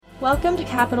Welcome to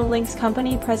Capital Link's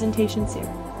company presentation series.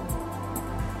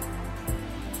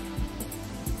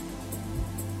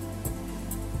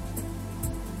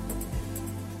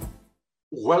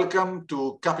 Welcome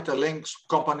to Capital Link's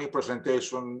company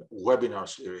presentation webinar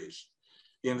series.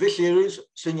 In this series,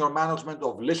 senior management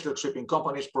of listed shipping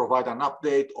companies provide an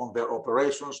update on their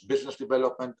operations, business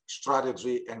development,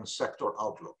 strategy, and sector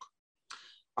outlook.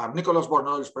 I'm Nicholas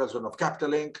Bornolis, president of Capital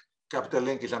Link. Capital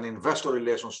Link is an investor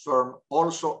relations firm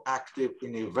also active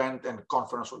in event and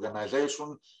conference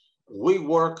organization. We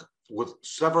work with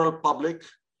several public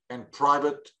and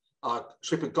private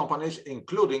shipping companies,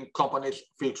 including companies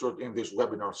featured in this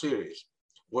webinar series.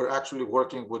 We're actually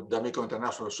working with D'Amico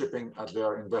International Shipping as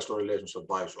their investor relations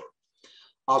advisor.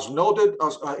 As noted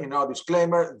in our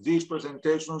disclaimer, these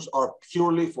presentations are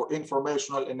purely for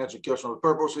informational and educational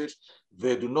purposes.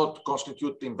 They do not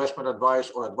constitute investment advice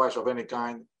or advice of any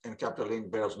kind, and Capital Link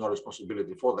bears no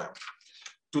responsibility for them.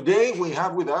 Today, we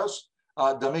have with us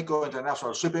D'Amico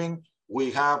International Shipping. We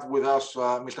have with us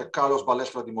Mr. Carlos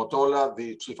Balestra di Motola,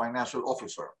 the Chief Financial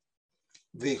Officer.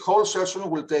 The whole session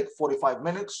will take 45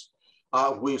 minutes.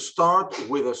 We start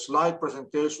with a slide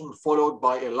presentation followed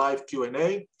by a live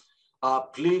Q&A.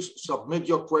 Please submit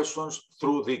your questions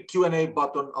through the Q&A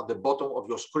button at the bottom of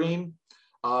your screen.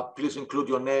 Please include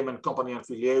your name and company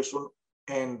affiliation.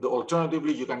 And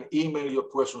alternatively, you can email your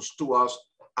questions to us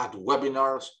at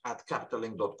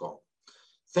webinars@capitallink.com.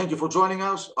 Thank you for joining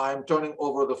us. I'm turning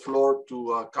over the floor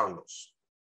to Carlos.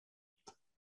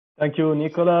 Thank you,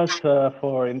 Nicholas,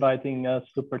 for inviting us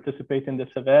to participate in this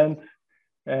event.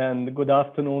 And good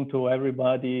afternoon to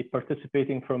everybody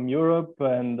participating from Europe,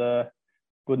 and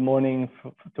good morning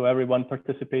to everyone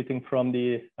participating from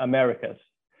the Americas.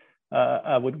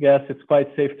 I would guess it's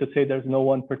quite safe to say there's no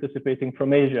one participating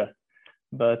from Asia.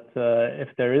 But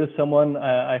if there is someone,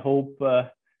 I hope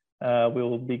we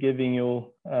will be giving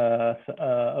you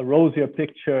a rosier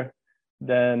picture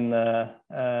than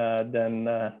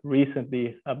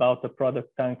recently about the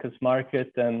product tankers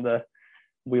market, and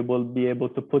we will be able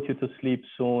to put you to sleep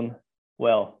soon.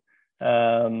 Well,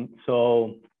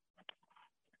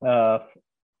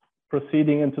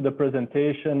 proceeding into the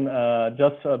presentation,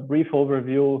 just a brief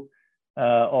overview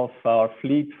of our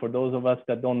fleet for those of us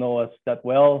that don't know us that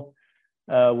well.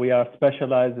 We are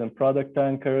specialized in product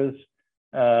tankers.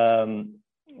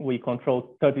 We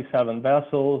control 37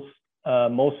 vessels,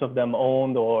 most of them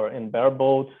owned or in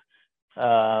bareboats.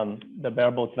 The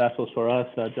bareboat vessels for us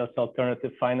are just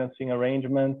alternative financing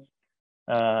arrangements,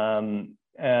 and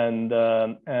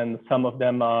some of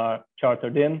them are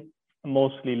chartered in,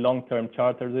 mostly long-term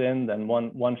chartered in, and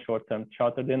one short-term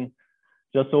chartered in.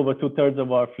 Just over 2/3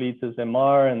 of our fleet is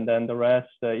MR, and then the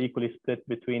rest equally split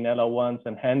between LR1s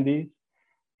and Handys.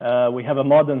 We have a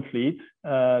modern fleet,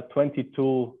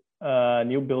 22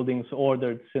 new buildings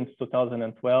ordered since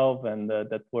 2012, and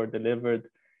that were delivered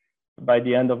by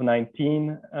the end of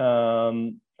 2019,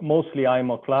 mostly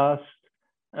IMO class.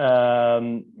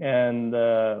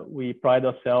 We pride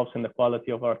ourselves in the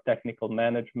quality of our technical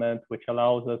management, which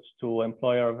allows us to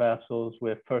employ our vessels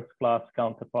with first-class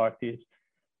counterparties,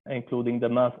 including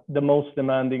the most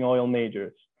demanding oil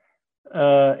majors.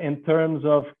 In terms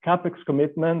of CapEx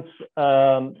commitments,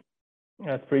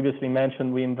 as previously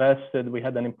mentioned, we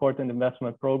had an important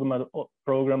investment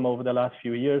program over the last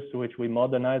few years to which we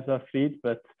modernized our fleet,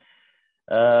 but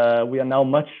we are now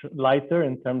much lighter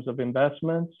in terms of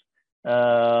investments.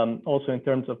 Also in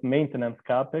terms of maintenance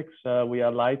CapEx, we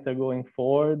are lighter going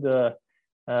forward.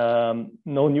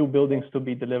 No new buildings to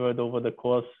be delivered over the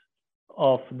course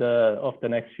of the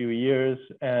next few years,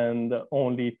 and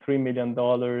only $3 million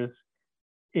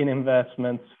in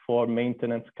investments for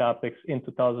maintenance CapEx in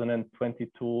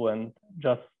 2022, and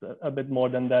just a bit more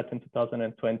than that in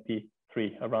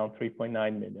 2023, around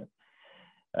 $3.9 million.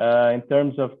 In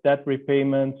terms of debt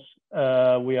repayments,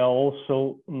 we are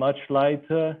also much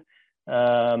lighter.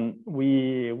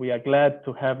 We are glad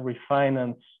to have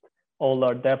refinanced all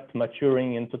our debt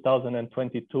maturing in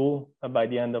 2022 by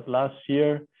the end of last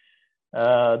year.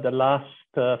 The last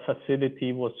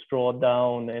facility was drawn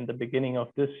down in the beginning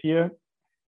of this year.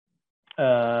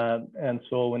 And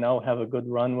so we now have a good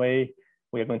runway.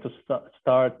 We are going to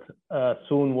start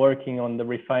soon working on the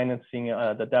refinancing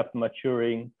the debt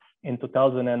maturing in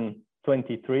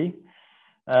 2023,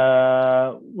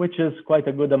 which is quite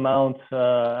a good amount,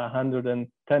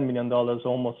 $110 million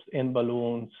almost in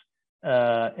balloons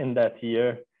in that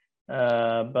year.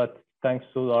 But thanks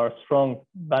to our strong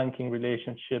banking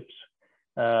relationships,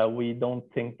 we don't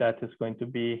think that is going to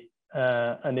be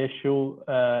an issue,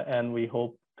 and we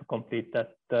hope to complete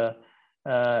that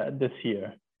this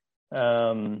year.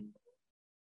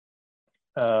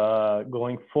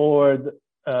 Going forward,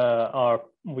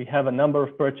 we have a number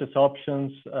of purchase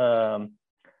options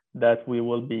that we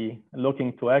will be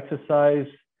looking to exercise.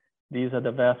 These are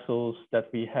the vessels that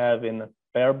we have in a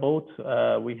bareboat.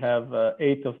 We have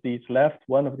 8 of these left.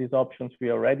 One of these options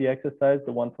we already exercised,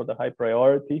 the one for the high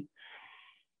priority.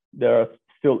 There are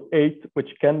still 8 which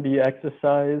can be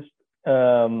exercised.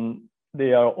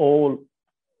 They are all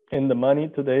in the money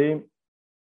today,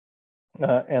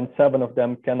 and 7 of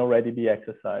them can already be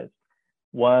exercised.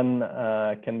 One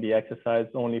can be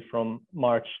exercised only from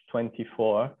March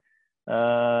 24.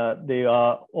 They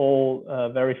are all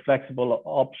very flexible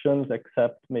options,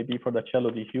 except maybe for the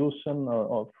Cielo di Houston,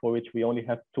 or for which we only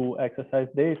have 2 exercise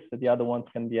days. So the other ones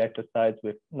can be exercised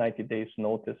with 90 days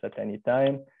notice at any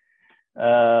time.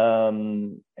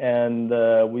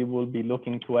 We will be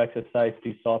looking to exercise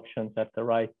these options at the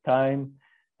right time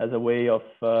as a way of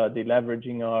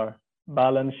deleveraging our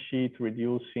balance sheet,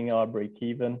 reducing our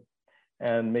break-even,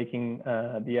 and making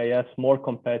the DIS more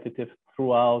competitive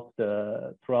throughout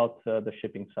the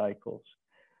shipping cycles.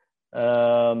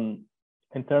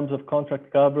 In terms of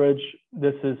contract coverage,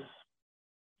 this is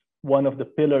one of the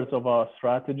pillars of our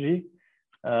strategy.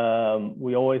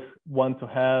 We always want to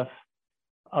have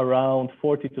around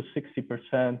 40 to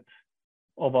 60%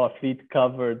 of our fleet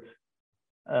covered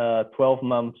 12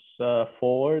 months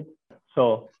forward.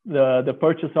 So the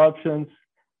purchase options,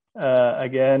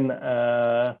 again,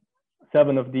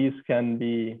 7 of these can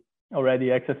be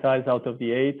already exercised out of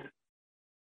the 8.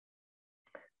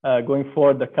 Going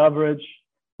forward, the coverage,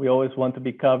 we always want to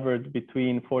be covered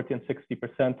between 40 and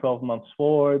 60% 12 months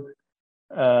forward.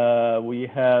 We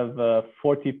have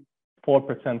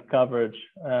 44% coverage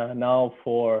now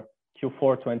for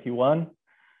Q4 21,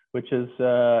 which is,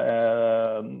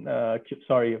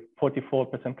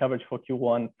 44% coverage for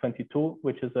Q1 22,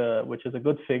 which is a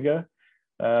good figure,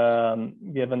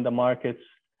 given the markets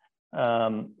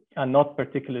are not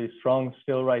particularly strong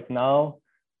still right now.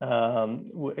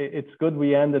 It's good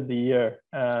we ended the year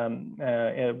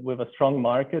with a strong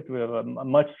market. We have a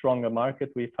much stronger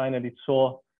market. We finally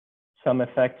saw some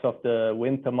effects of the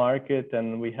winter market,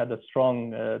 and we had a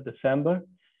strong December.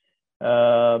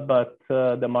 But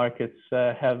the markets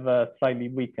have slightly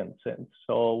weakened since.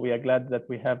 So we are glad that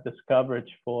we have this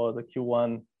coverage for the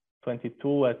Q1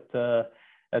 22 at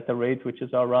a rate which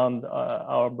is around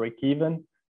our break-even.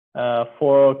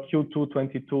 For Q2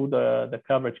 22, the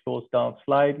coverage goes down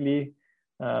slightly,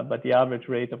 but the average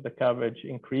rate of the coverage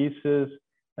increases.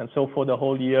 And so for the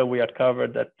whole year, we are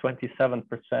covered at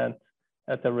 27%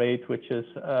 at a rate which is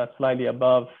slightly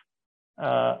above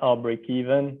our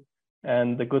break-even.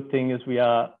 And the good thing is we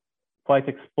are quite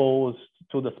exposed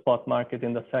to the spot market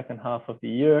in the second half of the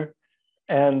year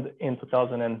and in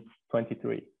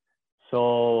 2023.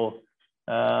 So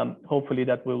hopefully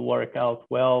that will work out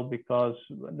well, because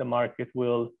the market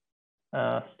will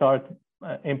start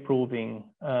improving.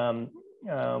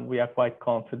 We are quite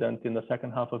confident in the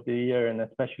second half of the year, and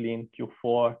especially in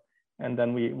Q4. And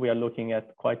then we are looking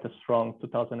at quite a strong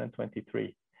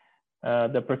 2023.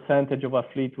 The percentage of our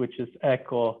fleet, which is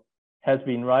eco, has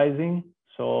been rising.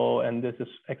 So, and this is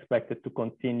expected to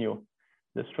continue.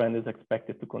 This trend is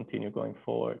expected to continue going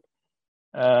forward.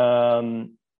 Our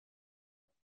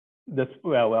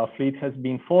fleet has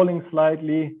been falling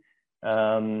slightly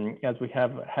as we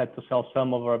have had to sell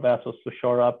some of our vessels to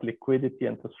shore up liquidity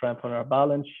and to strengthen our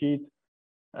balance sheet.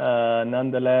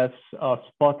 Nonetheless, our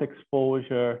spot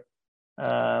exposure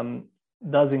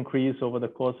does increase over the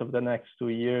course of the next 2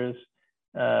 years.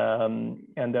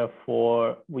 And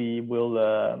therefore, we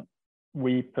will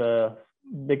reap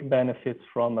big benefits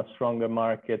from a stronger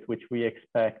market, which we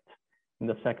expect in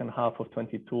the second half of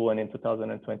 22 and in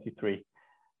 2023.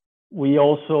 We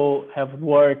also have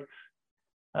worked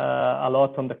a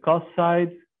lot on the cost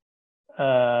side.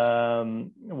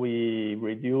 We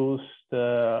reduced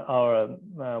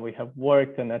we have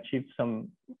worked and achieved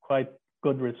some quite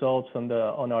good results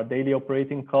on our daily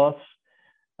operating costs,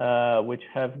 which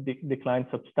have declined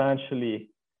substantially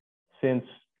since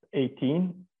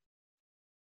 2018.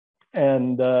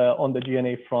 And on the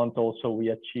G&A front also, we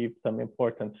achieved some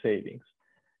important savings.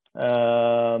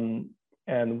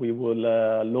 And we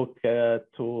will look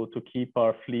to keep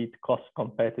our fleet cost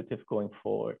competitive going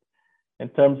forward. In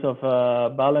terms of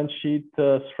balance sheet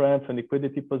strength and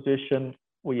liquidity position,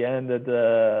 we ended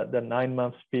the 9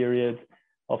 months period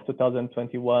of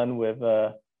 2021 with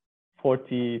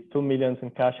 42 million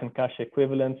in cash and cash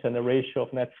equivalents, and a ratio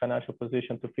of net financial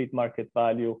position to fleet market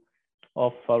value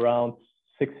of around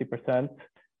 60%,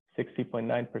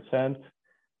 60.9%.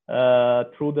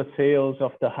 Through the sales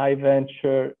of the High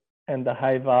Venture and the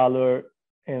High Valor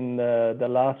in the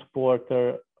last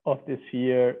quarter of this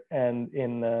year and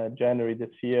in January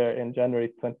this year, in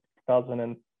January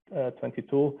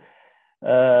 2022,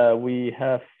 we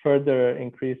have further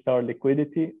increased our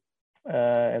liquidity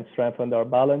and strengthened our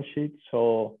balance sheet.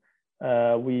 So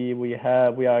we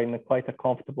are in quite a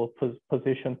comfortable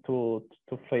position to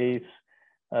face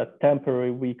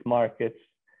temporary weak markets,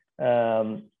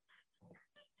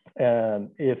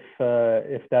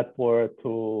 if that were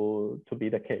to be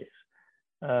the case.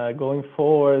 Going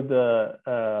forward,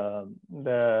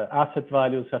 the asset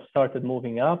values have started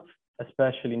moving up,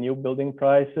 especially new building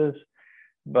prices,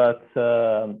 but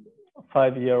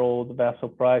 5-year-old vessel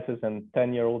prices and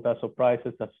 10-year-old vessel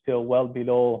prices are still well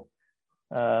below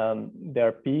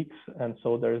their peaks, and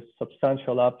so there's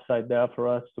substantial upside there for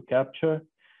us to capture.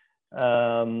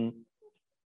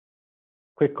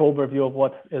 Quick overview of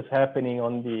what is happening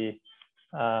on the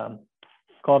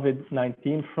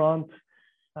COVID-19 front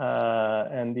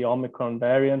and the Omicron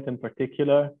variant in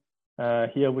particular.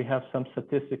 Here we have some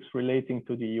statistics relating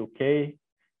to the UK,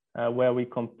 where we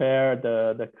compare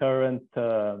the current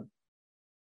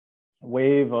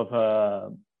wave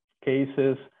of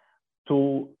cases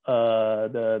to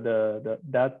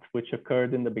that which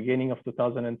occurred in the beginning of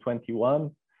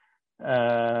 2021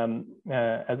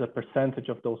 as a percentage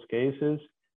of those cases.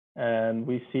 And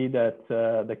we see that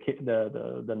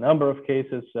the number of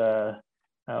cases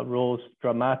rose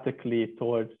dramatically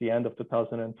towards the end of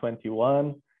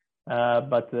 2021,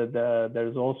 but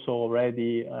there's also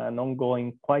already an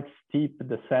ongoing quite steep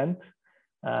descent.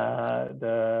 The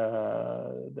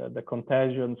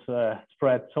contagions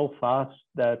spread so fast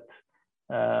that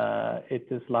it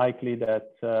is likely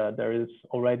that there is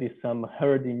already some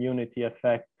herd immunity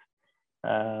effect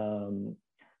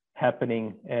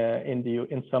happening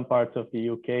in some parts of the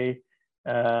UK,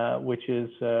 which is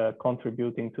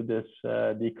contributing to this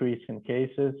decrease in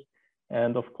cases.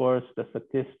 And of course, the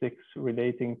statistics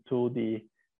relating to the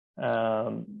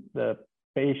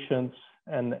patients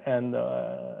and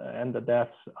the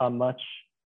deaths are much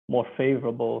more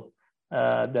favorable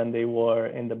than they were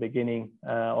in the beginning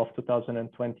of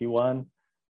 2021,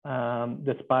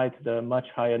 despite the much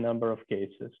higher number of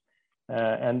cases.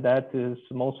 And that is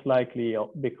most likely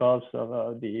because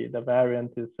of the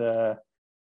variant is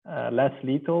less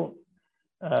lethal,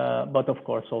 but of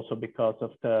course also because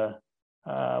of the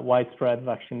widespread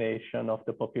vaccination of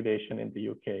the population in the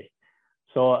UK.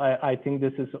 So I think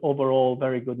this is overall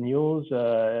very good news.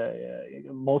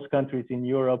 Most countries in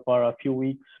Europe are a few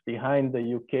weeks behind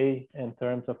the UK in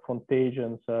terms of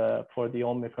contagions for the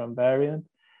Omicron variant.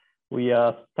 We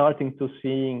are starting to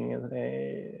see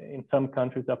in some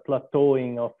countries a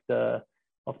plateauing of the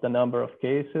number of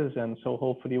cases, and so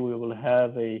hopefully we will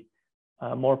have a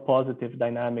more positive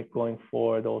dynamic going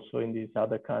forward also in these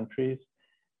other countries,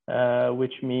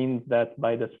 which means that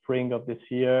by the spring of this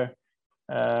year,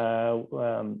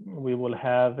 we will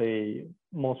have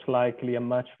most likely a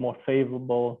much more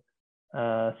favorable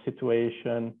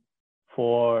situation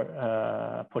for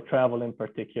travel in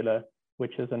particular,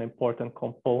 which is an important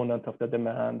component of the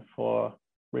demand for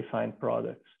refined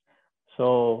products.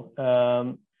 So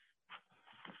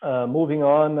moving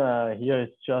on, here is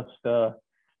just a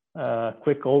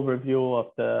quick overview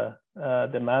of the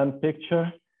demand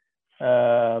picture.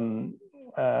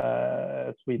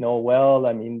 As we know well,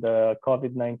 I mean, the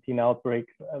COVID-19 outbreak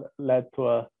led to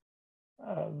a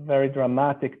very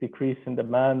dramatic decrease in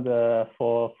demand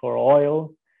for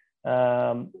oil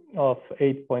of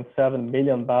 8.7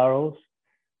 million barrels.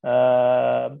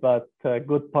 But a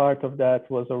good part of that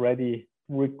was already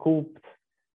recouped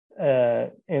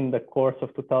in the course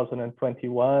of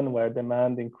 2021, where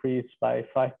demand increased by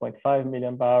 5.5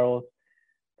 million barrels,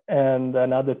 and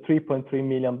another 3.3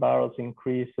 million barrels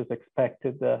increase is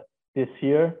expected this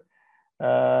year.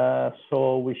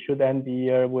 So we should end the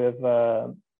year with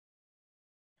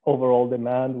overall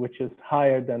demand, which is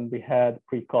higher than we had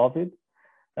pre-COVID.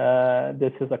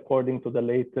 This is according to the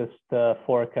latest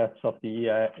forecasts of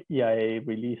the EIA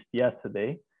released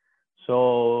yesterday.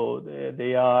 So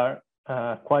they are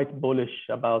quite bullish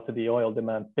about the oil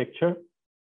demand picture.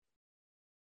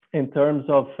 In terms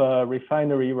of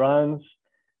refinery runs,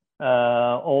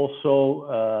 also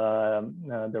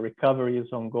the recovery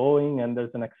is ongoing, and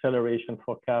there's an acceleration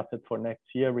forecasted for next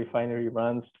year. Refinery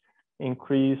runs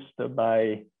increased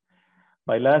by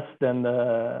less than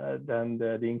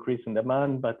the increase in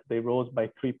demand, but they rose by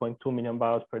 3.2 million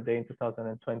barrels per day in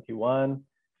 2021,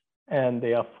 and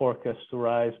they are forecast to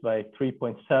rise by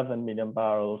 3.7 million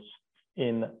barrels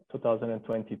in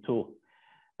 2022,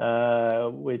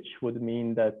 which would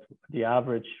mean that the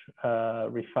average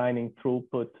refining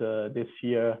throughput this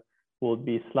year will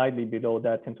be slightly below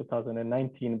that in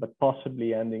 2019, but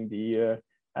possibly ending the year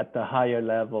at a higher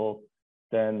level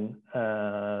than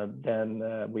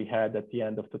we had at the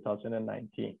end of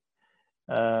 2019.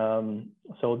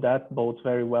 So that bodes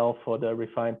very well for the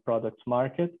refined products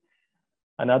market.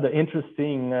 Another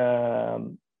interesting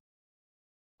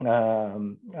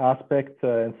aspect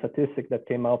and statistic that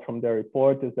came out from their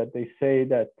report is that they say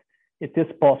that it is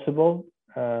possible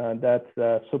that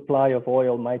the supply of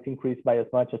oil might increase by as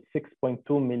much as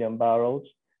 6.2 million barrels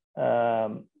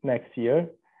next year.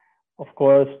 Of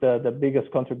course, the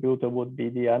biggest contributor would be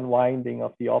the unwinding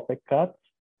of the OPEC cuts.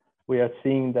 We are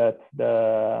seeing that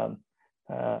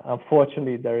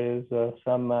unfortunately there is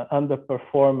some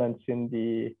underperformance in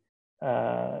the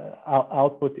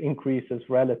output increases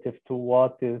relative to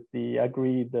what is the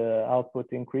agreed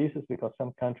output increases, because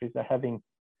some countries are having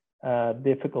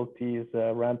difficulties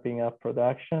ramping up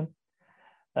production.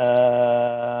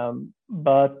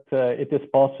 But it is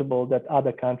possible that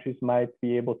other countries might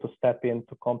be able to step in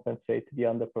to compensate the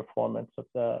underperformance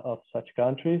of such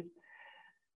countries.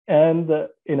 And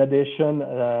in addition,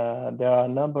 there are a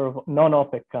number of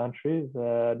non-OPEC countries,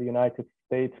 the United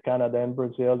States, Canada, and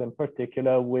Brazil in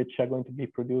particular, which are going to be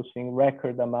producing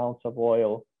record amounts of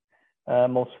oil,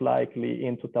 most likely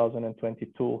in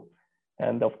 2022.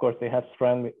 And of course, they have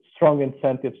strong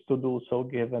incentives to do so,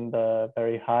 given the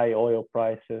very high oil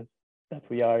prices that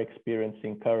we are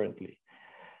experiencing currently.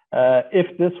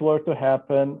 If this were to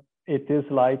happen, it is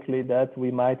likely that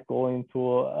we might go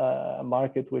into a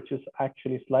market which is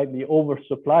actually slightly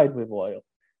oversupplied with oil.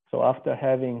 So after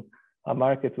having a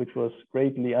market which was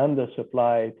greatly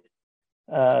undersupplied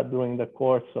during the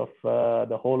course of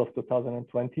the whole of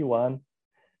 2021,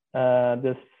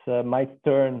 this might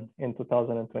turn in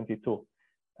 2022.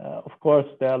 Of course,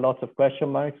 there are lots of question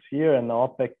marks here, and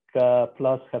OPEC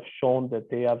Plus have shown that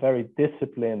they are very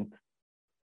disciplined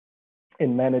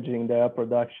in managing their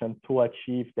production to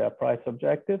achieve their price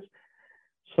objectives.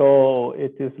 So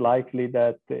it is likely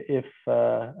that if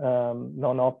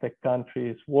non-OPEC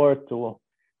countries were to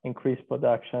increase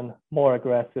production more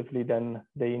aggressively than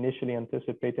they initially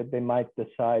anticipated, they might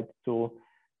decide to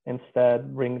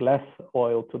instead bring less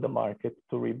oil to the market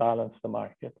to rebalance the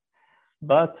market.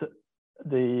 But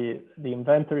the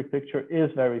inventory picture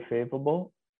is very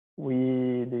favorable.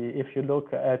 If you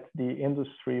look at the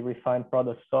industry refined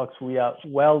product stocks, we are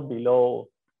well below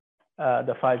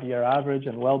the 5-year average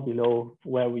and well below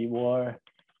where we were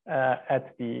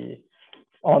at the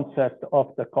onset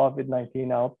of the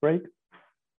COVID-19 outbreak.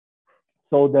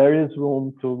 So there is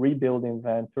room to rebuild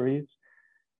inventories.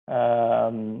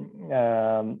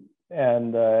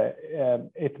 And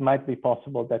it might be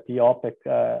possible that the OPEC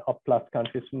Plus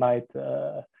countries might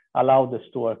allow this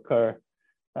to occur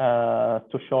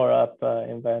to shore up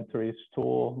inventories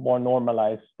to more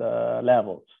normalized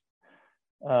levels.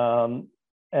 And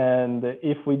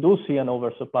if we do see an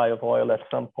oversupply of oil at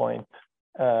some point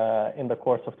in the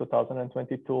course of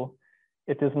 2022,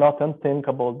 it is not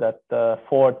unthinkable that the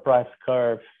forward price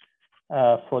curve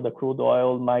for the crude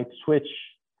oil might switch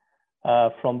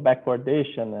from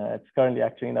backwardation. It's currently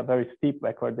actually in a very steep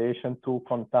backwardation to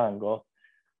contango,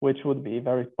 which would be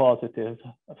very positive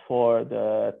for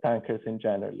the tankers in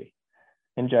general.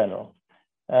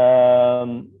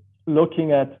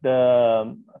 Looking at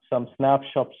some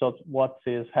snapshots of what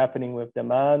is happening with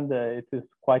demand, it is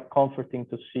quite comforting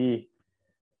to see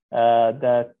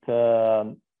that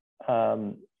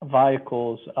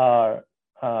vehicles are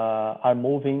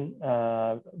moving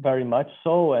very much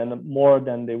so, and more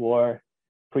than they were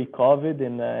pre-COVID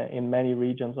in many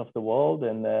regions of the world.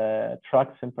 And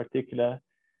trucks in particular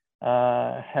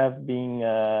have been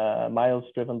miles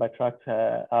driven by trucks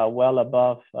are well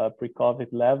above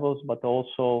pre-COVID levels. But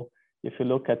also, if you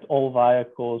look at all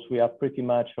vehicles, we are pretty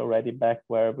much already back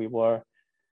where we were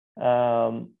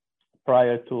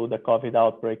prior to the COVID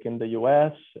outbreak in the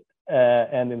US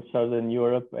and in Southern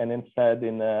Europe, and instead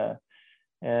in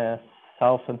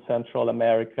South and Central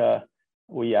America,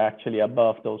 we are actually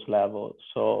above those levels.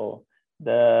 So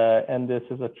and this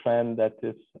is a trend that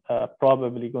is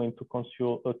probably going to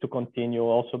continue,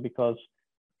 also because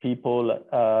people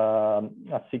are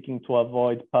seeking to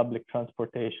avoid public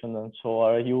transportation and so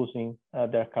are using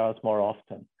their cars more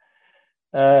often.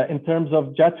 In terms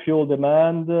of jet fuel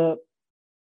demand,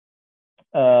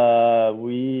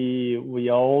 we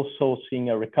are also seeing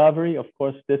a recovery. Of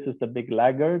course, this is the big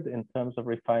laggard in terms of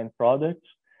refined products.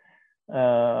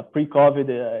 Pre-COVID,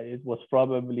 it was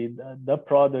probably the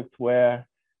product where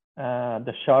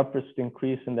the sharpest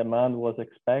increase in demand was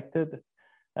expected.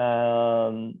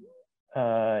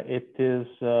 It is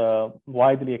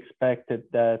widely expected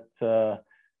that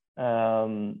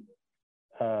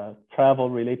travel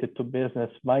related to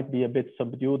business might be a bit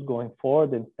subdued going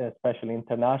forward, especially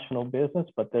international business,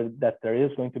 but that there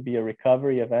is going to be a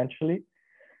recovery eventually.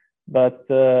 But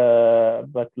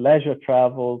leisure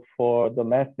travel for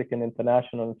domestic and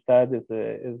international instead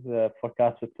is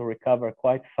forecasted to recover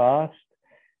quite fast.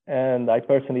 And I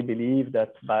personally believe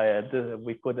that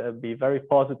we could be very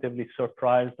positively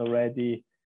surprised already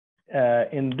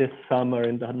in this summer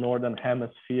in the Northern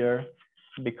Hemisphere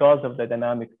because of the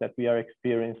dynamics that we are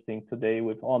experiencing today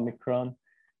with Omicron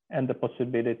and the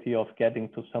possibility of getting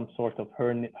to some sort of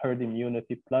herd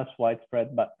immunity plus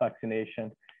widespread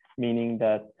vaccination, meaning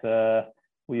that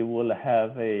we will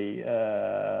have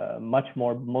a much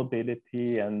more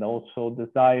mobility and also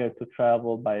desire to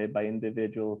travel by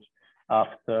individuals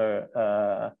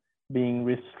after being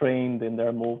restrained in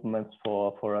their movements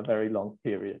for a very long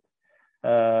period.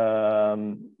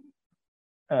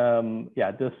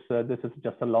 This is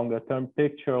just a longer term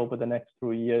picture. Over the next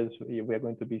 2 years, we are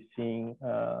going to be seeing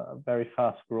very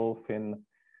fast growth in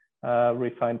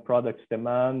refined products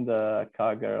demand,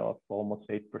 CAGR of almost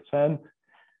 8%.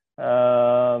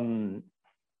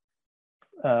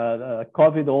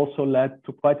 COVID also led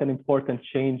to quite an important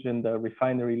change in the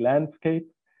refinery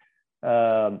landscape.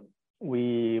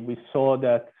 We saw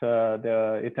that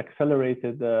it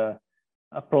accelerated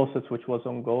a process which was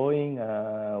ongoing.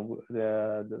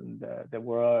 There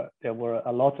were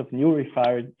a lot of new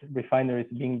refineries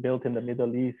being built in the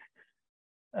Middle East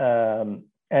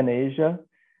and Asia.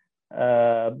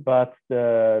 But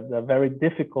the very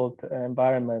difficult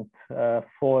environment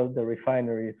for the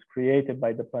refineries created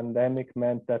by the pandemic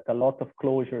meant that a lot of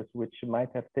closures, which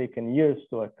might have taken years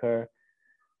to occur,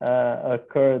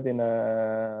 occurred in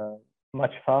a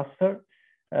much faster.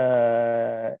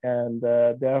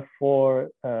 Therefore,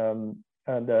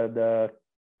 the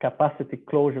capacity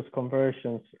closures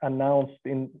conversions announced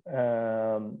in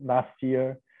last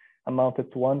year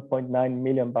amounted to 1.9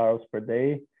 million barrels per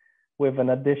day, with an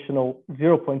additional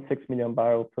 0.6 million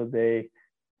barrels per day,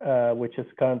 which is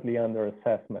currently under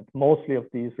assessment. Mostly of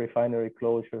these refinery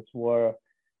closures were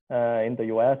in the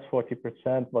US,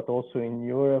 40%, but also in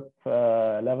Europe,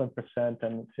 11%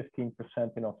 and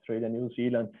 15% in Australia, New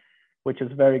Zealand, which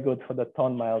is very good for the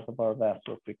ton miles of our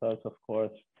vessels because, of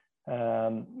course,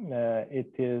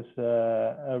 it is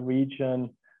a region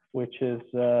which is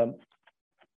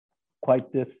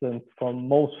quite distant from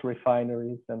most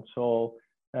refineries, and so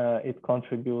it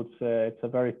contributes. It's a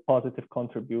very positive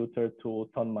contributor to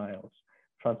ton miles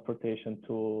transportation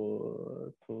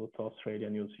to Australia,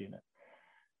 New Zealand.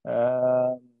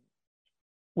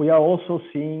 We are also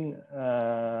seeing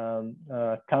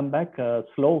a comeback, a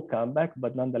slow comeback,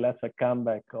 but nonetheless a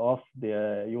comeback of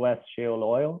the US shale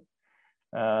oil.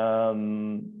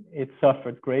 It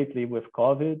suffered greatly with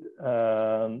COVID,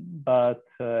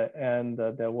 and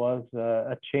there was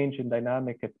a change in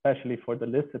dynamic, especially for the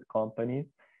listed companies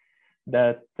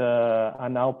that are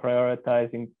now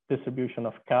prioritizing distribution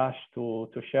of cash to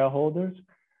shareholders.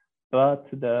 But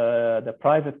the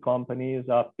private companies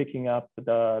are picking up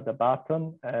the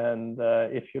baton. And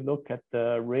if you look at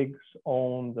the rigs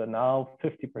owned now,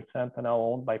 50% are now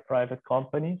owned by private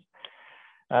companies,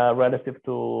 relative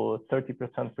to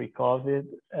 30% pre-COVID.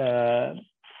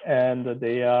 And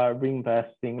they are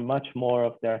reinvesting much more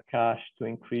of their cash to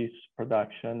increase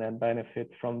production and benefit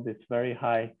from this very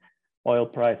high oil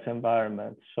price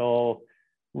environment. So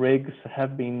rigs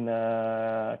have been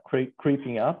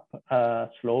creeping up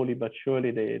slowly but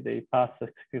surely. They passed the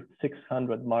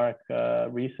 600 mark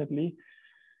recently,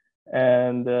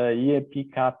 and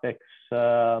E&P capex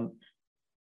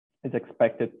is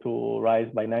expected to rise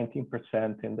by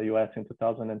 19% in the US in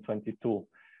 2022.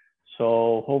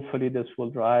 So hopefully this will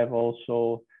drive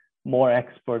also more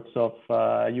exports of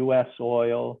US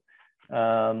oil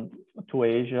to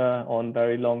Asia on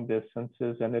very long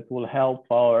distances, and it will help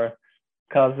our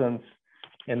cousins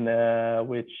in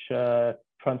which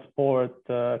transport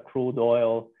crude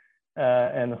oil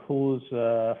and whose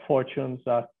fortunes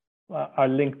are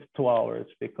linked to ours,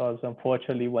 because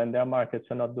unfortunately when their markets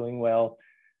are not doing well,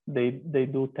 they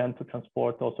do tend to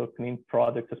transport also clean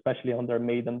products, especially on their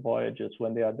maiden voyages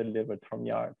when they are delivered from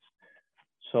yards.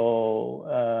 So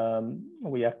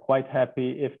we are quite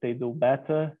happy if they do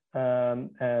better,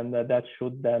 and that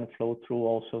should then flow through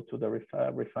also to the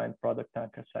refined product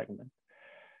tanker segment.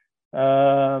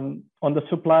 On the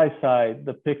supply side,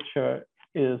 the picture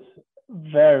is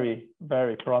very,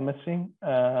 very promising.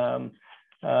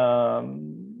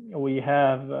 We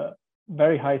have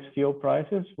very high steel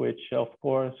prices, which of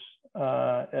course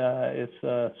is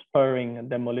spurring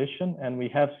demolition, and we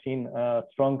have seen a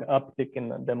strong uptick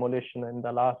in demolition in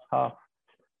the last half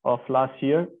of last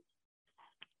year.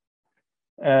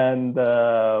 And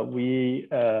the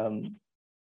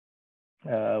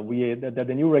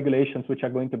new regulations which are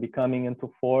going to be coming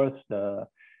into force, the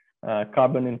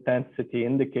carbon intensity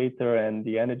indicator and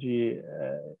the energy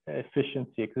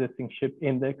efficiency existing ship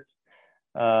index,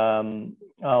 are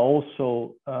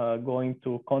also going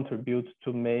to contribute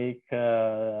to make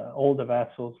older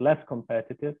vessels less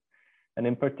competitive. And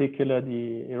in particular,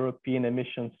 the European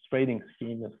Emissions Trading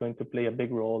Scheme is going to play a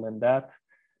big role in that,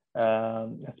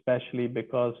 especially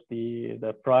because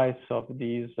the price of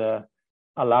these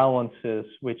allowances,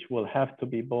 which will have to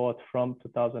be bought from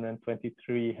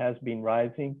 2023, has been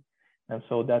rising. And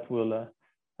so that will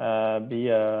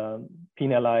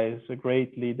penalize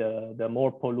greatly the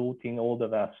more polluting older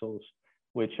vessels,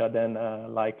 which are then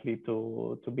likely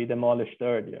to be demolished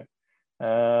earlier.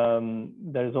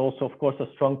 There's also, of course, a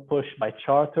strong push by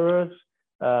charterers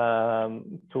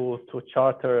to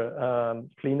charter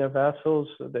cleaner vessels.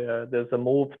 There's a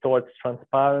move towards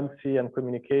transparency and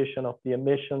communication of the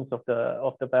emissions of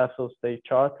the vessels they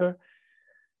charter.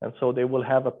 And so they will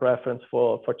have a preference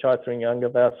for chartering younger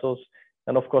vessels.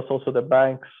 And of course, also the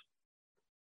banks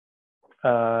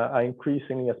are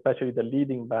increasingly, especially the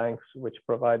leading banks, which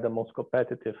provide the most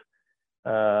competitive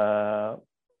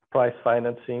price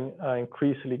financing, are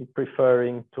increasingly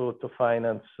preferring to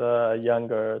finance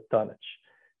younger tonnage.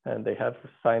 And they have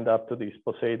signed up to these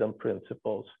Poseidon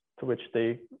principles, to which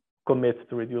they commit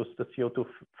to reduce the CO2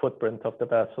 footprint of the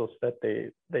vessels that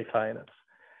they finance.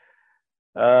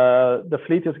 The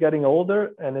fleet is getting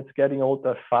older, and it's getting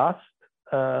older fast.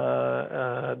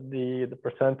 The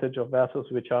percentage of vessels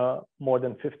which are more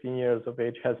than 15 years of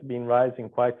age has been rising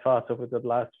quite fast over the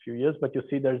last few years, but you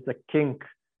see there's a kink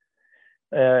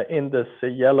in this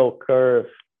yellow curve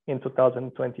in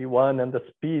 2021, and the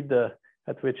speed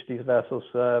at which these vessels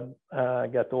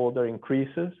get older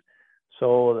increases.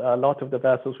 So a lot of the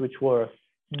vessels which were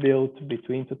built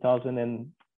between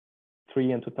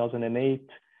 2003 and 2008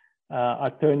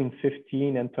 are turning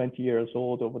 15 and 20 years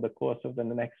old over the course of the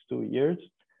next 2 years.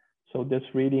 So this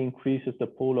really increases the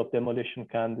pool of demolition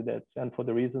candidates. And for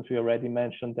the reasons we already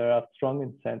mentioned, there are strong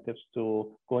incentives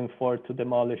to going forward to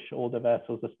demolish older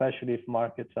vessels, especially if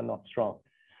markets are not strong.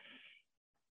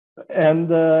 And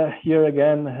here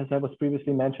again, as I was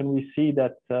previously mentioned, we see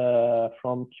that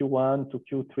from Q1 to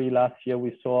Q3 last year,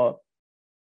 we saw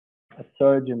a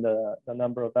surge in the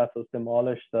number of vessels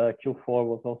demolished. Q4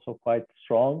 was also quite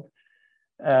strong.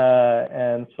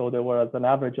 And so there was an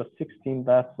average of 16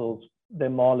 vessels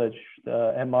demolished,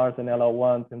 MRs and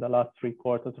LR1s, in the last 3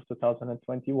 quarters of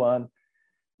 2021.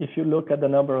 If you look at the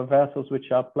number of vessels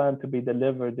which are planned to be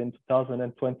delivered in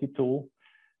 2022,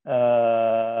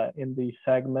 in these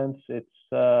segments,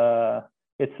 it's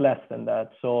less than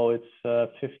that. So it's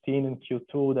 15 in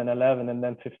Q2, then 11, and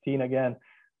then 15 again.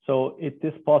 So it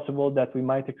is possible that we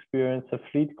might experience a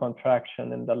fleet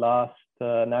contraction in the last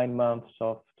 9 months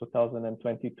of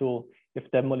 2022 if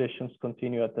demolitions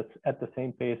continue at the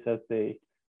same pace as they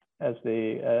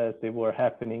were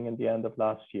happening in the end of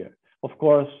last year. Of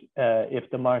course, if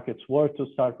the markets were to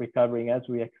start recovering as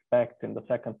we expect in the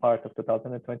second part of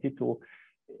 2022,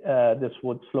 this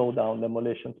would slow down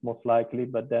demolitions most likely,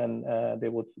 but then they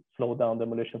would slow down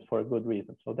demolitions for a good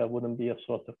reason. So that wouldn't be a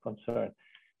source of concern.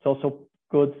 It's also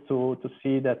good to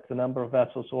see that the number of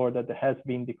vessels ordered has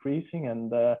been decreasing,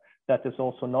 and that is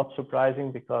also not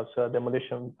surprising because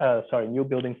new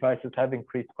building prices have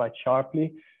increased quite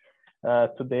sharply.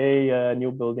 Today,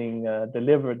 new building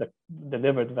delivered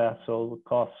vessel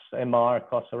MR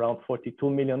costs around $42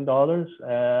 million.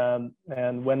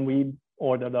 And when we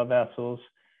ordered our vessels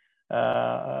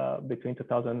between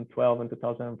 2012 and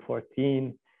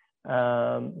 2014,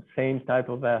 same type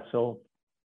of vessel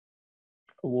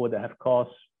would have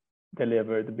cost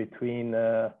delivered between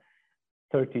 $32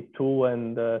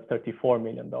 and $34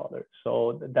 million.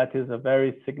 So that is a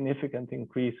very significant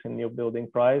increase in new building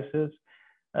prices.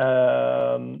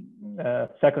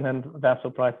 Second-hand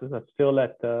vessel prices are still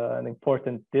at an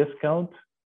important discount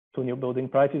to new building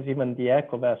prices. Even the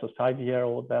eco vessels,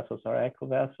 5-year-old vessels are eco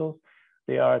vessels.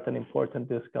 They are at an important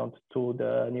discount to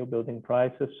the new building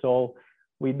prices. So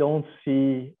we don't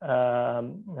see a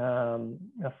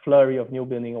flurry of new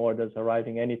building orders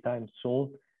arriving anytime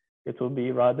soon. It will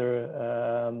be rather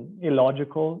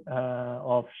illogical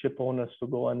of ship owners to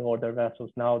go and order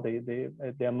vessels now. They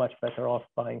are much better off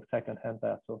buying second-hand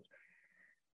vessels.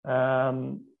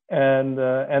 And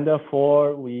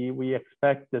therefore, we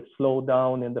expect the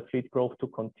slowdown in the fleet growth to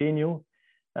continue.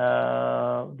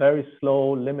 Very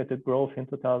slow, limited growth in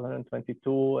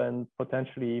 2022 and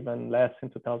potentially even less in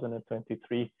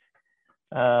 2023.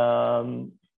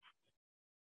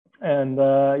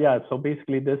 So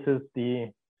basically this is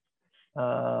the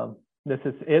this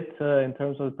is it in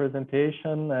terms of the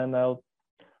presentation, and I'll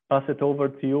pass it over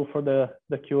to you for the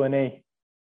Q&A.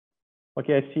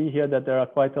 Okay, I see here that there are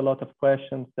quite a lot of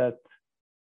questions that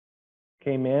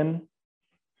came in.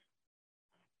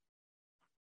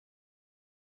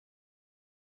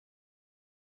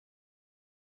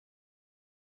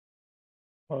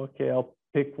 Okay, I'll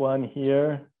pick one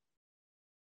here.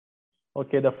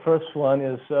 Okay, the first one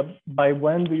is, by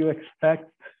when do you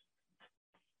expect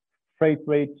freight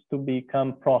rates to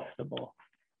become profitable?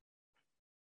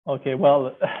 Okay,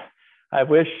 well, I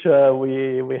wish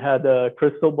we had a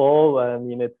crystal ball. I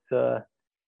mean, this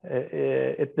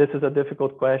is a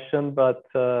difficult question, but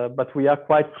we are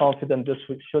quite confident this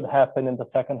should happen in the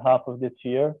second half of this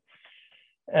year,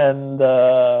 and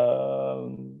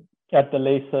at the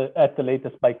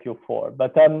latest by Q4.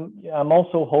 But I'm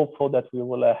also hopeful that we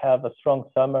will have a strong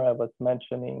summer, I was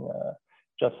mentioning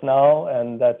just now,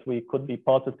 and that we could be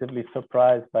positively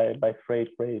surprised by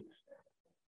freight rates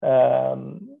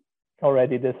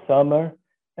already this summer.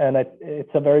 And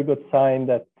it's a very good sign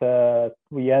that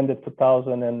we ended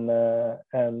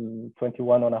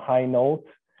 2021 on a high note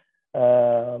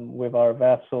with our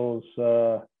vessels,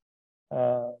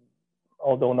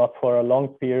 although not for a long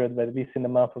period, but at least in the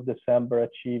month of December,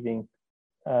 achieving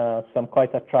some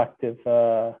quite attractive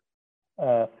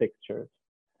fixtures.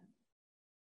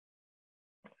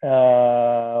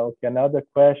 Okay, another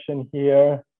question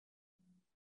here.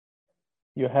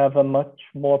 You have a much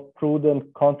more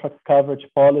prudent contract coverage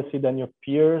policy than your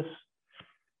peers.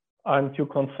 Aren't you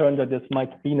concerned that this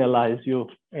might penalize you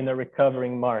in a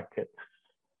recovering market?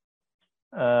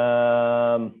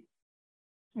 Good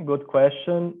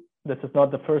question. This is not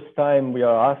the first time we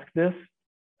are asked this.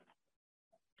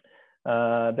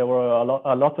 There were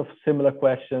a lot of similar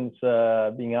questions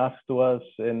being asked to us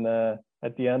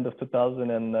at the end of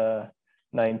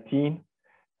 2019,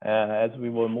 as we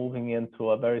were moving into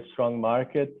a very strong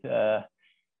market.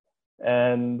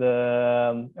 And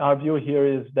our view here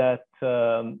is that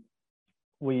our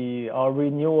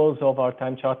renewals of our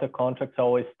time charter contracts are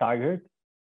always staggered.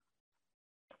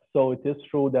 So it is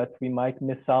true that we might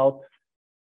miss out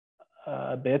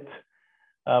a bit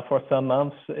for some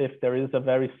months if there is a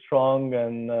very strong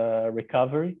and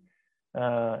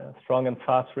strong and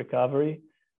fast recovery.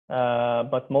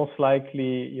 But most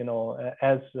likely, you know,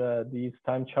 as these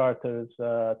time charters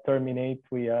terminate,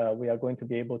 we are going to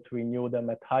be able to renew them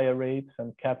at higher rates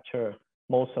and capture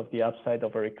most of the upside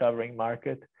of a recovering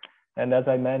market. And as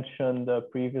I mentioned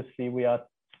previously, we are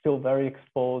still very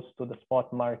exposed to the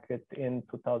spot market in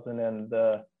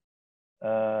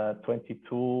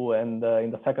 2022 and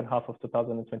in the second half of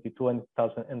 2022 and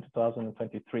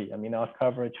 2023. I mean, our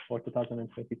coverage for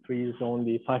 2023 is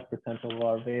only 5% of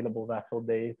our available vessel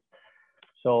days.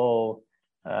 So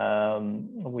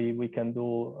we can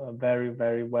do very,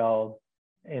 very well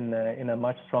in a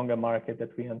much stronger market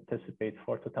that we anticipate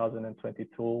for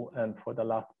 2022 and for the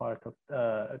last part of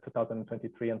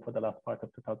 2023 and for the last part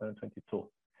of 2022.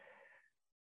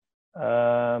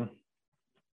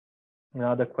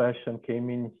 Another question came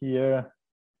in here.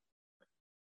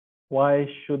 Why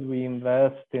should we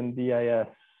invest in DIS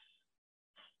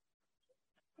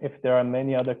if there are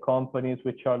many other companies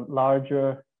which are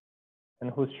larger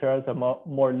and whose shares are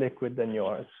more liquid than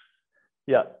yours?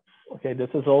 Yeah, okay, this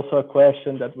is also a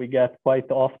question that we get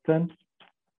quite often.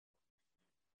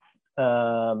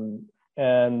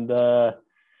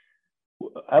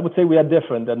 I would say we are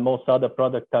different than most other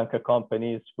product tanker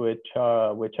companies which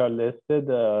are listed,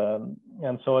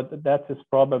 and so that is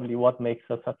probably what makes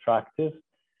us attractive.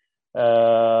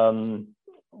 The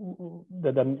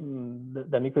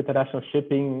D'Amico International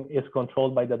Shipping is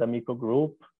controlled by the D'Amico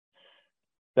Group.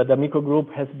 The D'Amico Group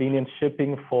has been in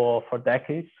shipping for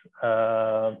decades,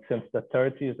 since the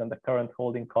 30s, and the current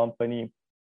holding company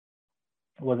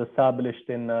was established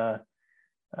in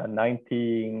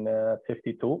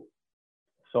 1952.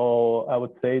 So I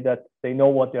would say that they know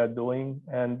what they are doing,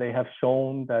 and they have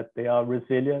shown that they are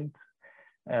resilient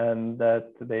and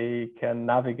that they can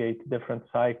navigate different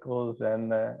cycles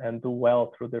and do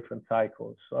well through different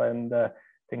cycles. And I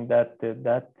think that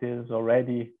is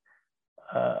already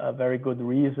a very good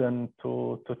reason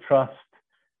to trust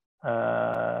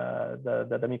the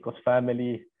D'Amico's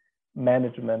family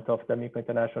management of D'Amico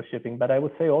International Shipping. But I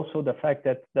would say also the fact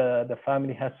that the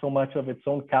family has so much of its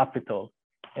own capital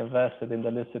invested in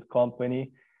the listed company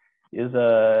is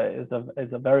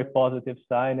a very positive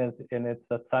sign, and it's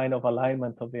a sign of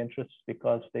alignment of interests,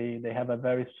 because they have a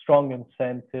very strong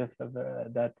incentive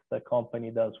that the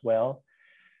company does well.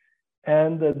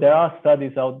 And there are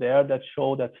studies out there that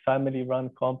show that family-run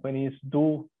companies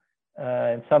do,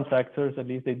 in some sectors at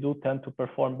least, they do tend to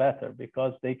perform better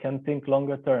because they can think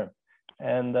longer term.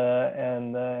 and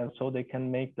so they can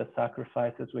make the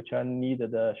sacrifices which are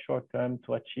needed short term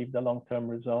to achieve the long term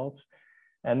results,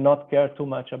 and not care too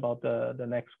much about the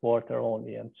next quarter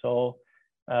only. And so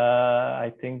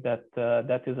I think that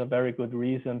that is a very good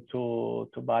reason to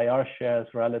buy our shares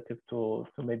relative to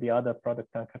maybe other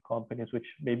product tanker companies, which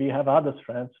maybe have other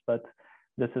strengths, but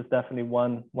this is definitely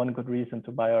one good reason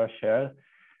to buy our share.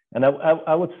 And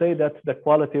I would say that the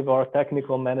quality of our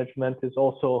technical management is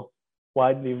also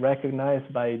widely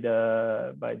recognized by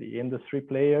the industry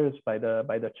players, by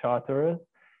the charterers.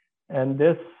 And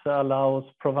this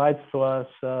provides to us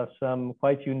some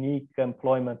quite unique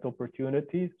employment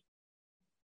opportunities.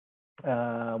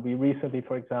 We recently,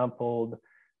 for example,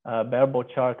 Bareboat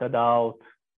chartered out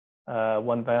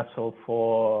one vessel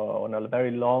on a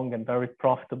very long and very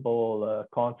profitable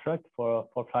contract for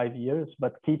 5 years,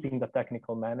 but keeping the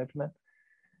technical management.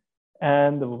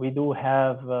 And we do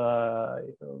have,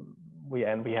 we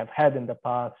have had in the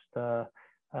past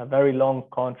very long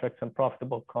contracts and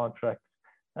profitable contracts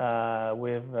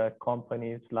with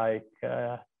companies like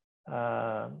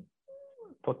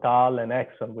Total and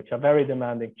Exxon, which are very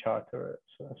demanding charterers.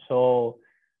 So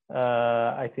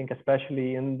I think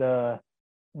especially in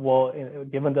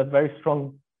given the very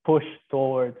strong push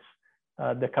towards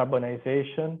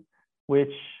decarbonization,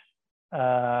 which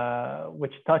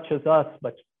touches us,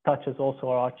 but touches also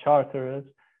our charterers,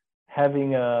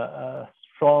 having a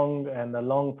strong and a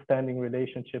long-standing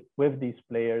relationship with these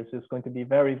players is going to be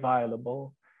very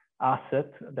valuable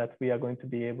asset that we are going to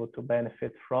be able to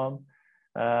benefit from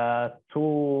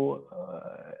to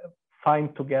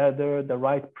find together the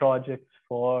right projects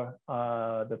for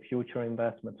the future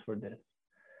investments for this.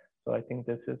 So I think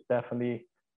this is definitely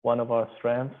one of our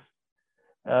strengths.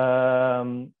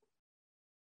 And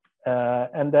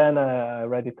then I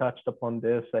already touched upon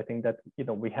this. I think that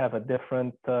we have a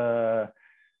different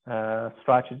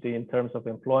strategy in terms of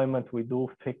employment. We do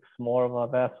fix more of our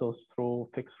vessels through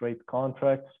fixed rate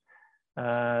contracts.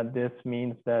 This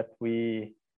means that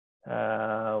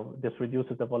this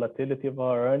reduces the volatility of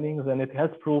our earnings, and it has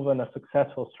proven a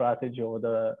successful strategy over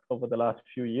the last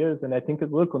few years. And I think it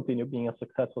will continue being a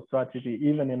successful strategy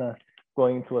even in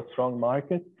going into a strong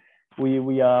market.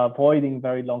 We are avoiding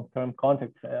very long-term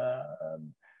contracts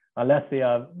unless they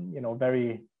are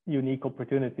very unique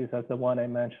opportunities, as the one I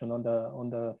mentioned on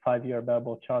the 5-year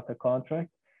bareboat charter contract.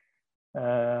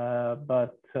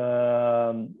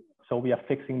 So we are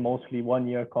fixing mostly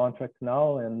 1-year contracts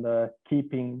now and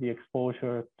keeping the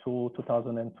exposure to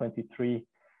 2023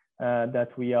 that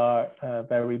we are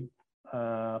very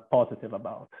positive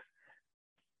about.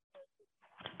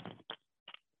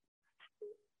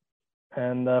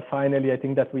 And finally, I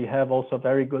think that we have also a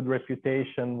very good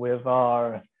reputation with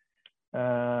the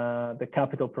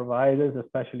capital providers,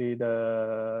 especially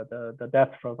the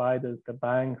debt providers, the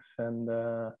banks, and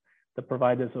the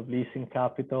providers of leasing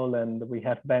capital. And we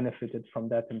have benefited from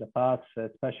that in the past,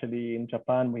 especially in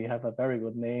Japan. We have a very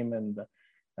good name, and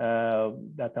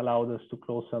that allowed us to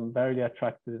close some very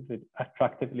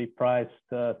attractively priced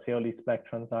sale-leaseback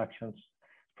transactions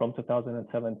from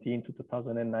 2017 to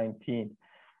 2019.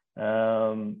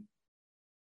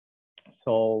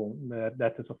 So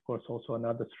that is, of course, also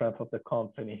another strength of the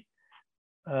company.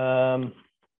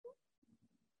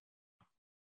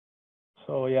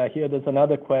 So yeah, here there's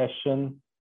another question.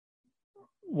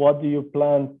 What do you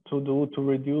plan to do to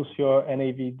reduce your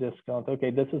NAV discount?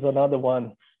 Okay, this is another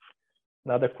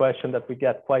question that we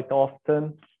get quite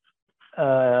often.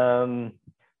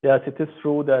 Yes, it is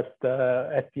true that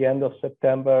at the end of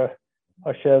September,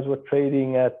 our shares were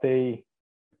trading at a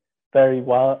very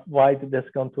wide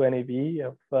discount to NAV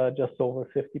of just over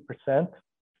 50%.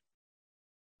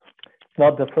 It's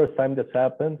not the first time this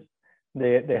happens.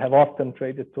 They have often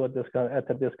traded to a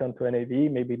discount to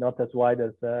NAV, maybe not as wide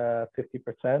as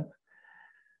 50%.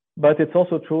 But it's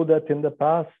also true that in the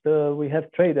past, we have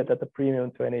traded at a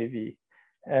premium to NAV.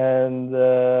 And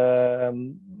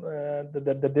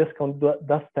the discount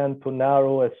does tend to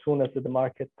narrow as soon as the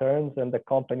market turns and the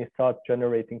company starts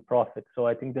generating profit. So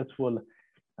I think this will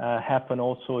happen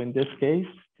also in this case.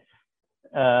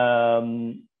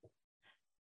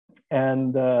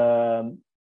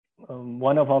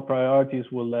 One of our priorities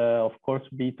will, of course,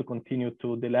 be to continue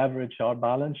to deleverage our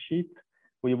balance sheet.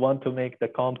 We want to make the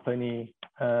company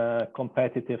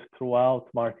competitive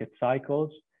throughout market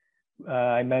cycles.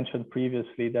 I mentioned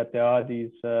previously that there are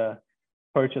these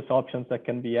purchase options that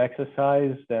can be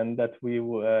exercised, and that we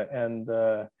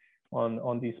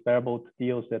on these bareboat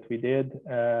deals that we did,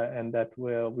 and that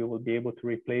we will be able to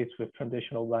replace with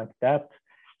traditional bank debt.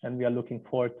 And we are looking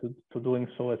forward to doing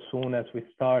so as soon as we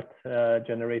start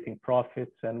generating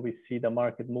profits and we see the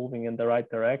market moving in the right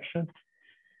direction.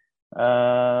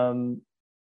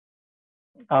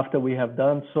 After we have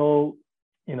done so,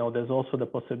 there's also the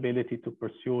possibility to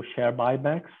pursue share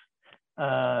buybacks.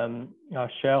 Our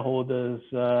shareholders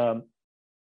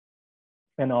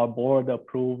and our board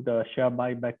approved a share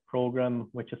buyback program,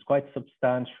 which is quite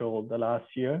substantial the last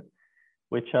year,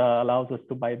 which allows us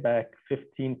to buy back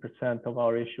 15% of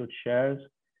our issued shares,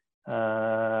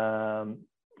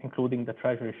 including the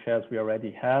treasury shares we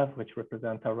already have, which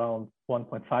represent around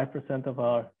 1.5% of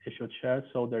our issued shares.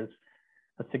 So there's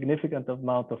a significant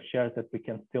amount of shares that we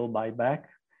can still buy back.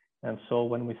 And so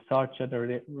when we start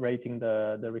generating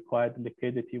the required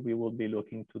liquidity, we will be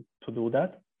looking to do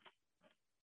that.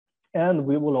 And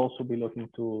we will also be looking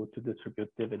to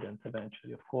distribute dividends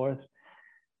eventually, of course.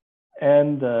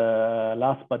 And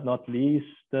last but not least,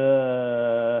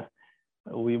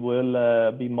 we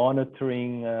will be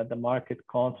monitoring the market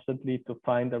constantly to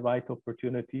find the right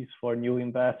opportunities for new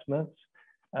investments.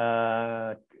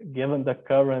 Given the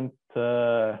current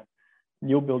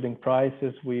new building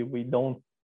prices, we don't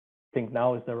think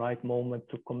now is the right moment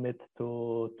to commit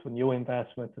to new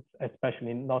investments,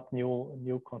 especially not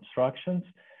new constructions.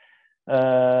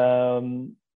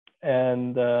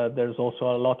 And there's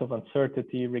also a lot of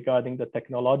uncertainty regarding the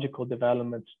technological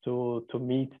developments to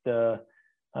meet the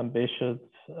ambitious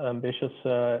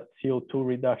CO2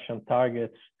 reduction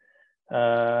targets,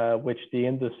 which the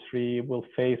industry will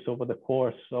face over the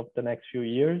course of the next few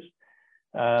years.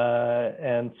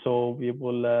 And so we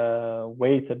will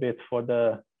wait a bit for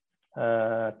the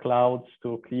clouds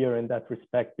to clear in that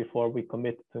respect before we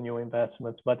commit to new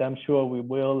investments. But I'm sure we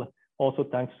will, also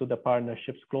thanks to the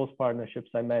close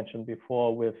partnerships I mentioned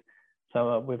before with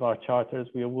our charters,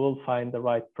 we will find the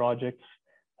right projects.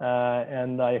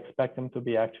 And I expect them to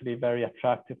be actually very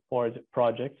attractive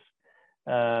projects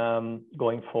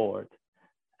going forward.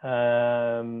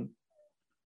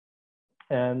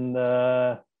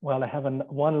 Well, I have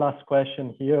one last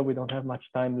question here. We don't have much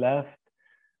time left.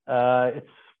 It's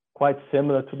quite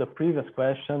similar to the previous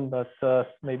question, but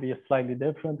maybe slightly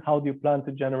different. How do you plan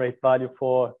to generate value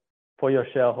for your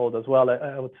shareholders? Well,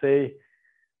 I would say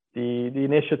the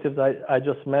initiatives I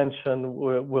just mentioned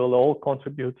will all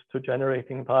contribute to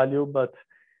generating value, but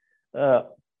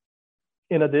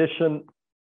in addition,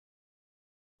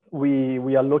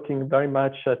 we are looking very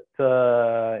much at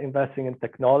investing in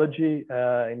technology,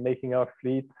 in making our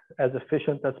fleet as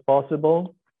efficient as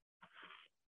possible.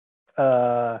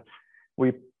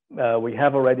 We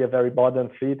have already a very modern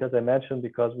fleet, as I mentioned,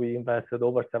 because we invested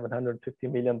over $750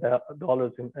 million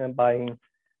in buying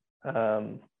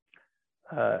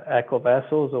eco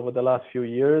vessels over the last few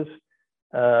years.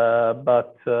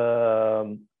 But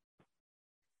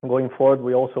going forward,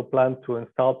 we also plan to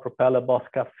install propeller boss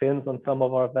cap fins on some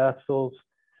of our vessels,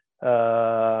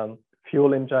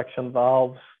 fuel injection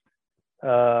valves. We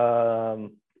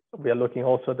are looking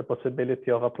also at the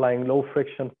possibility of applying low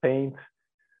friction paint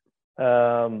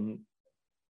to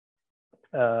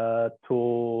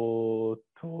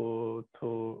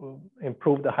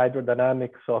improve the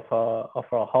hydrodynamics of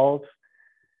our hulls.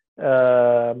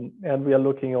 And we are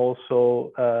looking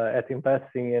also at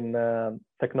investing in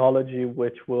technology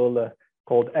which will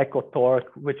called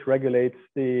EcoTorque, which regulates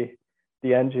the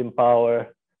engine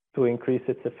power to increase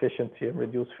its efficiency and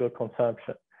reduce fuel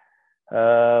consumption.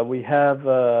 We have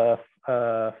a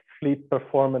fleet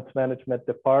performance management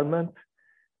department,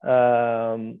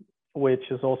 which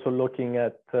is also looking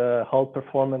at hull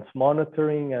performance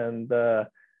monitoring and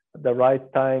the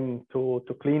right time to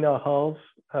clean our hulls,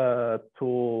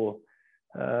 to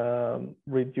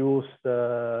reduce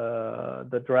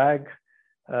the drag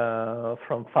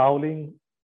from fouling,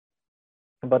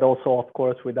 but also, of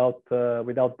course, without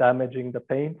damaging the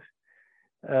paint.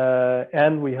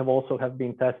 And we have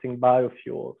been testing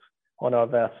biofuels on our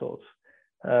vessels.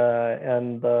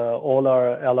 And all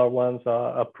our LR1s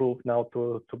are approved now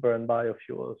to burn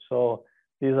biofuels. So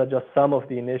these are just some of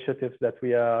the initiatives that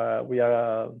we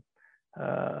are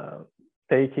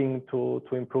taking to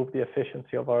improve the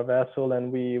efficiency of our vessel,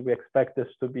 and we expect this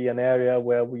to be an area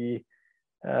where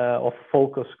of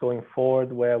focus going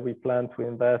forward, where we plan to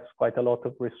invest quite a lot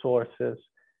of resources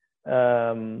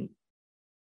over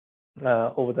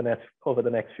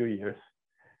the next few years.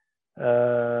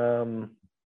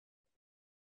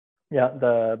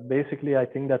 Basically, I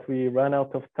think that we ran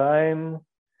out of time.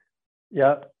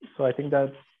 Yeah, so I think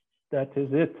that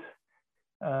is it.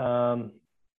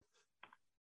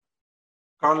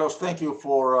 Carlos, thank you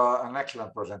for an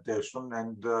excellent presentation,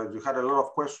 and you had a lot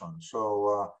of questions.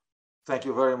 So thank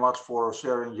you very much for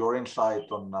sharing your insight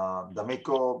on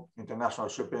D'Amico, international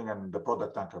shipping, and the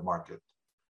product tanker market.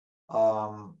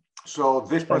 So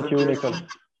this presentation, thank you, Nicholas.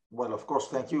 well, of course,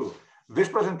 thank you. This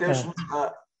presentation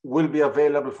will be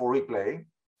available for replay,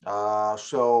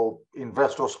 so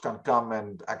investors can come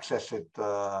and access it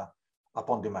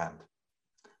upon demand.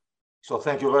 So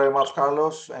thank you very much,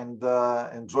 Carlos, and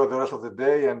enjoy the rest of the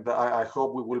day. And I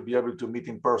hope we will be able to meet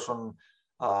in person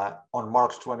on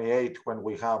March 28th when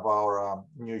we have our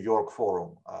New York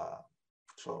forum.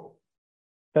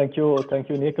 Thank you,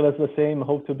 Nicholas. The same.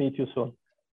 Hope to meet you soon.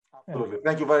 Absolutely.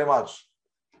 Thank you very much.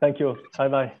 Thank you.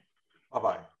 Bye-bye.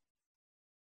 Bye-bye.